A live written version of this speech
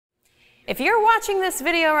If you're watching this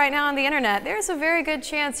video right now on the internet, there's a very good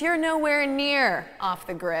chance you're nowhere near off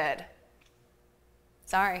the grid.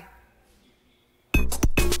 Sorry.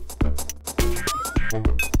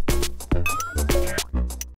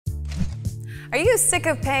 Are you sick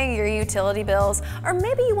of paying your utility bills? Or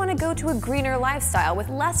maybe you want to go to a greener lifestyle with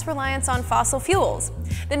less reliance on fossil fuels?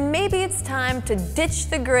 Then maybe it's time to ditch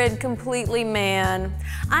the grid completely, man.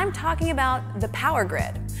 I'm talking about the power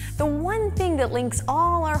grid. The one thing that links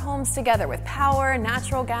all our homes together with power,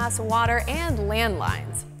 natural gas, water, and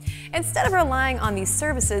landlines. Instead of relying on these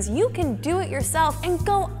services, you can do it yourself and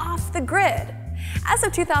go off the grid. As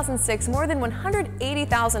of 2006, more than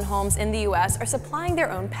 180,000 homes in the US are supplying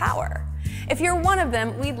their own power. If you're one of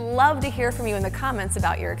them, we'd love to hear from you in the comments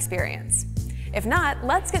about your experience. If not,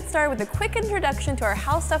 let's get started with a quick introduction to our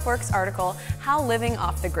HowStuffWorks article, How Living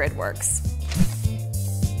Off the Grid Works.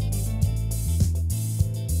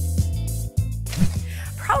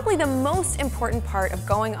 Probably the most important part of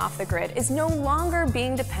going off the grid is no longer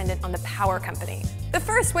being dependent on the power company. The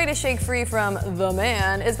first way to shake free from the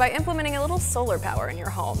man is by implementing a little solar power in your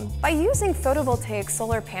home. By using photovoltaic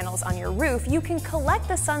solar panels on your roof, you can collect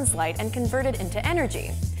the sun's light and convert it into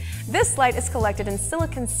energy. This light is collected in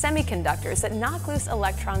silicon semiconductors that knock loose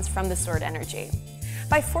electrons from the stored energy.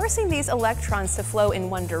 By forcing these electrons to flow in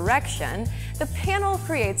one direction, the panel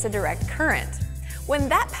creates a direct current. When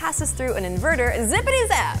that passes through an inverter, zippity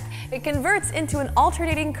zap, it converts into an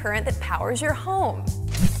alternating current that powers your home.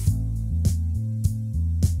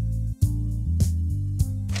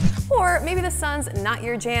 Or maybe the sun's not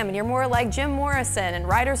your jam and you're more like Jim Morrison and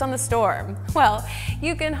Riders on the Storm. Well,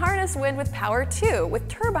 you can harness wind with power too, with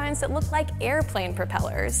turbines that look like airplane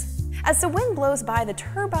propellers. As the wind blows by, the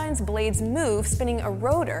turbine's blades move, spinning a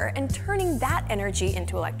rotor and turning that energy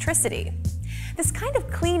into electricity. This kind of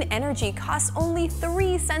clean energy costs only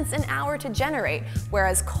 3 cents an hour to generate,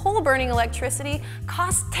 whereas coal-burning electricity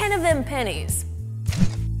costs 10 of them pennies.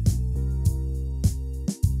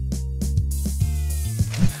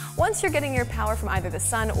 Once you're getting your power from either the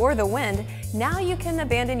sun or the wind, now you can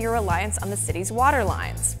abandon your reliance on the city's water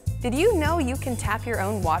lines. Did you know you can tap your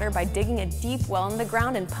own water by digging a deep well in the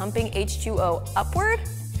ground and pumping H2O upward?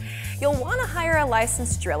 You'll want to hire a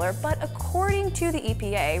licensed driller, but according to the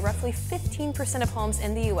EPA, roughly 15% of homes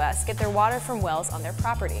in the US get their water from wells on their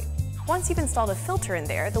property. Once you've installed a filter in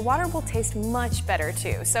there, the water will taste much better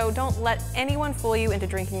too, so don't let anyone fool you into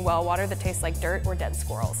drinking well water that tastes like dirt or dead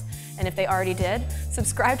squirrels. And if they already did,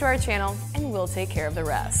 subscribe to our channel and we'll take care of the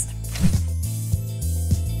rest.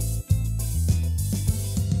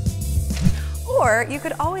 Or you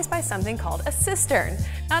could always buy something called a cistern,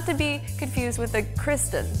 not to be confused with a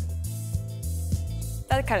Cistern.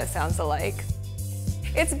 That kind of sounds alike.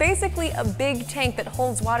 It's basically a big tank that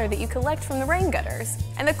holds water that you collect from the rain gutters.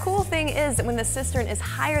 And the cool thing is that when the cistern is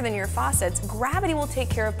higher than your faucets, gravity will take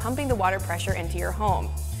care of pumping the water pressure into your home.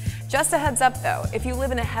 Just a heads up though, if you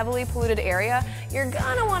live in a heavily polluted area, you're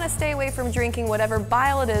gonna want to stay away from drinking whatever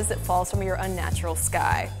bile it is that falls from your unnatural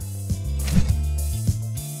sky.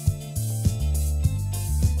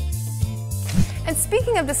 And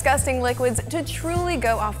speaking of disgusting liquids, to truly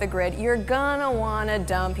go off the grid, you're gonna wanna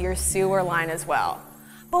dump your sewer line as well.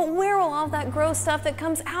 But where will all that gross stuff that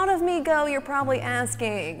comes out of me go, you're probably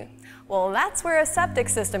asking? Well, that's where a septic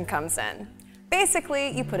system comes in.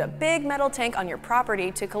 Basically, you put a big metal tank on your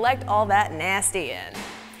property to collect all that nasty in.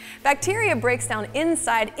 Bacteria breaks down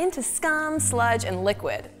inside into scum, sludge, and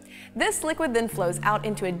liquid. This liquid then flows out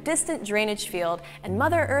into a distant drainage field, and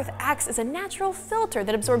Mother Earth acts as a natural filter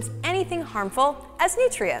that absorbs anything harmful as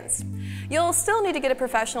nutrients. You'll still need to get a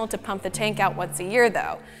professional to pump the tank out once a year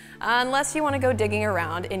though, unless you want to go digging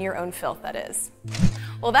around in your own filth, that is.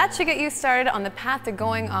 Well, that should get you started on the path to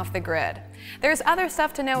going off the grid. There's other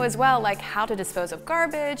stuff to know as well, like how to dispose of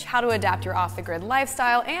garbage, how to adapt your off-the-grid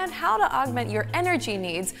lifestyle, and how to augment your energy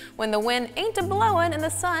needs when the wind ain't a-blowin' and the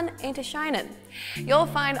sun ain't a-shinin'. You'll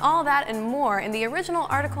find all that and more in the original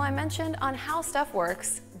article I mentioned on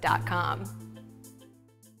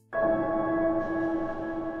HowStuffWorks.com.